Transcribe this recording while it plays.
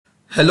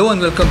Hello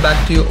and welcome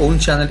back to your own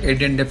channel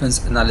Indian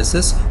Defense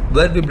Analysis,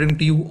 where we bring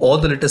to you all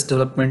the latest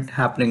development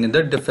happening in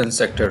the defense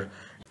sector.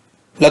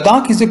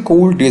 Ladakh is a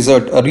cold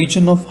desert, a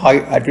region of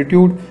high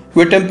altitude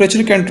where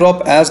temperature can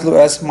drop as low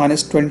as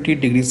 -20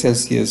 degrees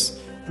Celsius.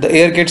 The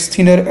air gets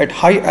thinner at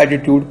high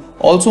altitude,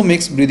 also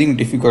makes breathing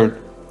difficult.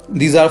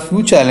 These are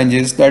few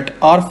challenges that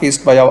are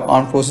faced by our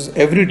armed forces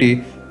every day,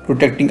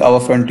 protecting our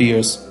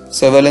frontiers.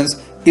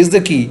 Surveillance is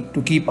the key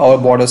to keep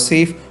our borders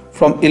safe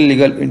from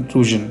illegal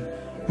intrusion.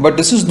 But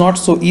this is not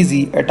so easy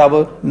at our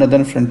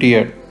northern frontier.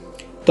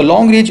 The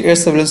long-range air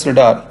surveillance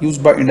radar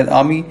used by Indian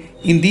Army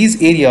in these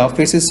areas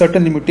faces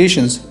certain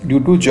limitations due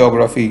to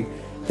geography.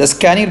 The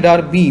scanning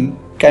radar beam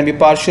can be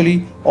partially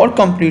or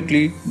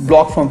completely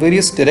blocked from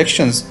various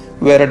directions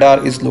where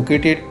radar is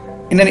located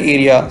in an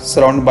area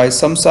surrounded by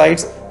some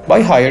sites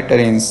by higher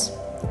terrains.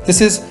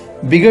 This is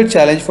a bigger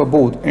challenge for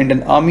both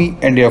Indian Army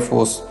and Air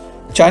Force.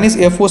 Chinese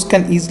Air Force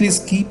can easily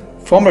escape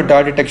from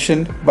radar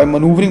detection by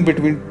maneuvering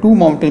between two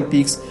mountain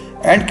peaks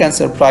and can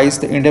surprise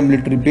the Indian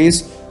military base,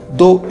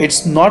 though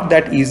it's not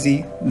that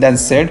easy than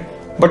said,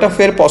 but a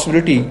fair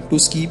possibility to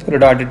escape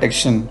radar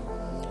detection.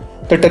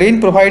 The terrain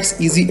provides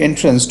easy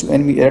entrance to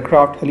enemy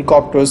aircraft,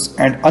 helicopters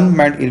and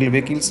unmanned aerial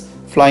vehicles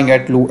flying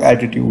at low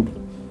altitude.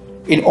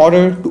 In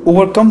order to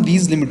overcome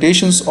these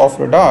limitations of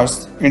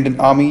radars, Indian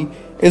Army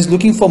is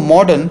looking for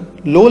modern,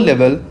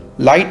 low-level,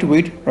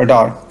 lightweight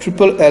radar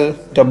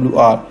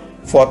LLLWR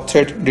for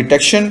threat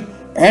detection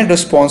and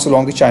response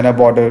along the China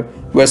border,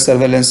 where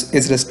surveillance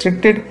is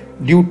restricted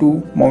due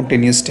to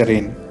mountainous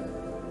terrain.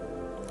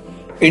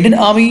 Indian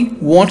Army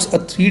wants a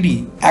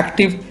 3D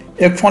active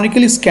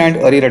electronically scanned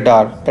array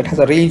radar that has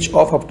a range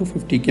of up to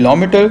 50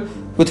 km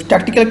with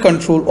tactical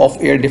control of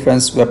air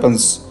defense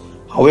weapons.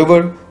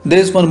 However, there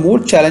is one more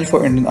challenge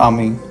for Indian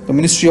Army. The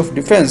Ministry of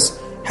Defense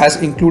has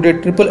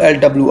included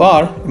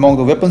LLLWR among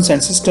the weapons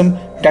and systems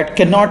that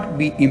cannot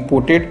be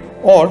imported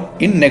or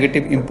in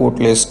negative import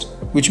list,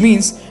 which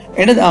means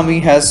Indian Army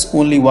has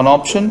only one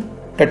option,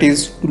 that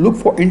is to look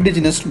for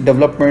indigenous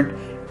development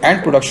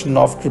and production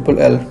of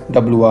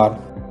LLLWR.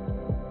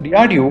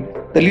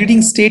 DRDO, the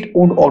leading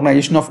state-owned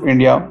organization of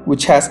India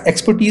which has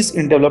expertise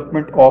in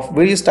development of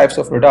various types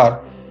of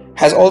radar,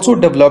 has also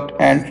developed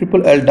an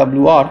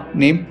LLLWR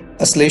named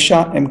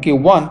Aslesha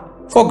Mk1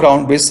 for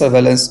ground-based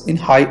surveillance in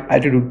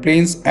high-altitude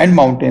plains and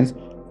mountains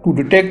to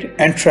detect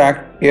and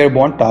track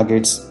airborne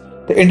targets.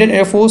 The Indian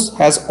Air Force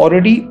has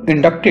already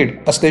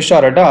inducted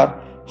Aslesha radar.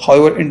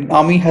 However, Indian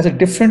Army has a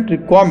different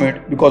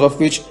requirement because of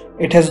which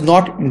it has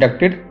not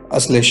inducted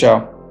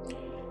Aslesha.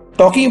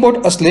 Talking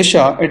about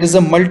Aslesha, it is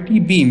a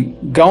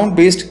multi-beam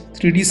ground-based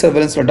 3D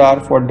surveillance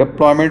radar for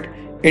deployment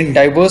in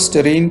diverse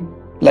terrain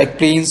like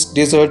plains,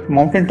 desert,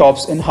 mountain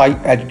tops and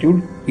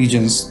high-altitude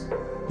regions.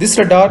 This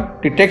radar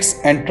detects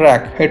and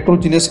tracks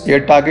heterogeneous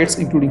air targets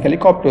including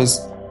helicopters,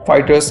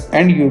 fighters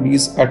and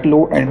UAVs at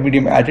low and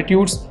medium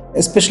altitudes,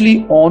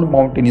 especially on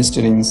mountainous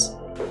terrains.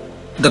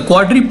 The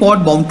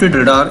Quadripod mounted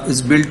radar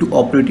is built to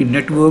operate in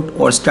networked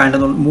or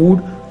standalone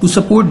mode to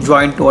support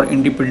joint or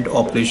independent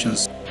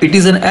operations. It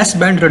is an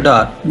S-band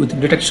radar with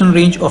detection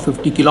range of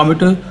 50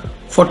 km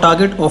for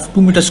target of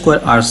 2 m²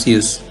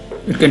 RCS.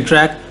 It can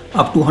track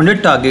up to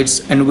 100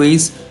 targets and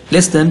weighs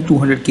less than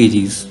 200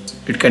 kgs.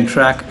 It can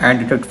track and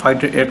detect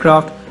fighter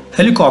aircraft,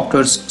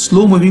 helicopters,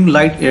 slow-moving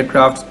light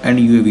aircrafts and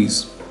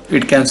UAVs.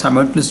 It can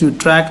simultaneously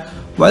track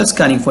while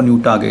scanning for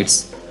new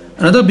targets.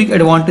 Another big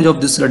advantage of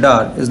this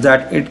radar is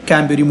that it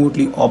can be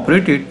remotely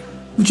operated,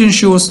 which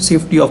ensures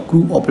safety of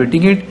crew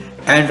operating it,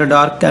 and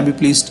radar can be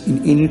placed in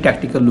any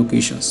tactical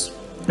locations.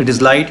 It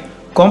is light,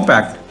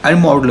 compact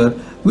and modular,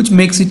 which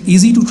makes it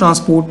easy to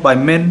transport by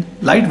men,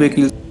 light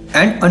vehicles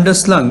and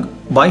underslung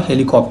by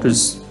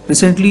helicopters.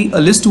 Recently, a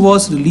list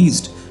was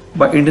released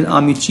by Indian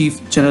Army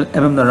Chief General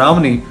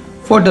Naravane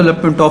for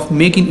development of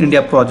Make in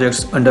India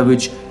projects, under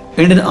which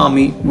Indian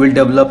Army will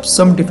develop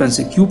some defense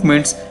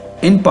equipments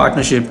in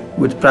partnership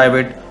with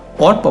private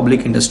or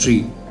public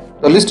industry.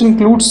 The list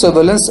includes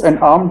surveillance and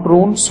armed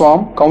drone,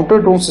 swarm,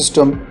 counter-drone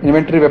system,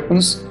 inventory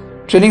weapons,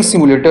 training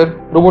simulator,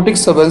 robotic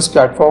surveillance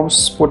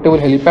platforms, portable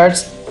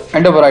helipads,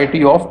 and a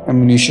variety of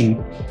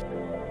ammunition.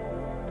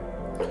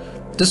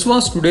 This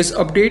was today's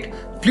update.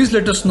 Please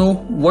let us know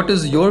what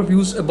is your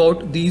views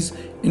about these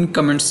in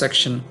comment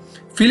section.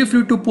 Feel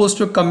free to post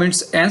your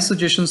comments and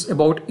suggestions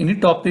about any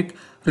topic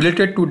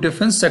related to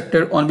defense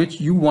sector on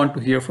which you want to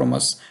hear from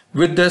us.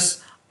 With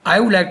this, I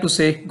would like to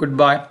say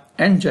goodbye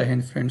and Jai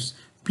Hind friends.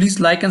 Please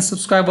like and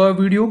subscribe our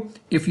video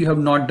if you have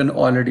not done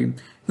already.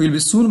 We will be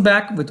soon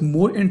back with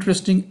more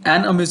interesting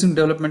and amazing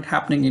development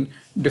happening in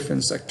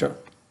defense sector.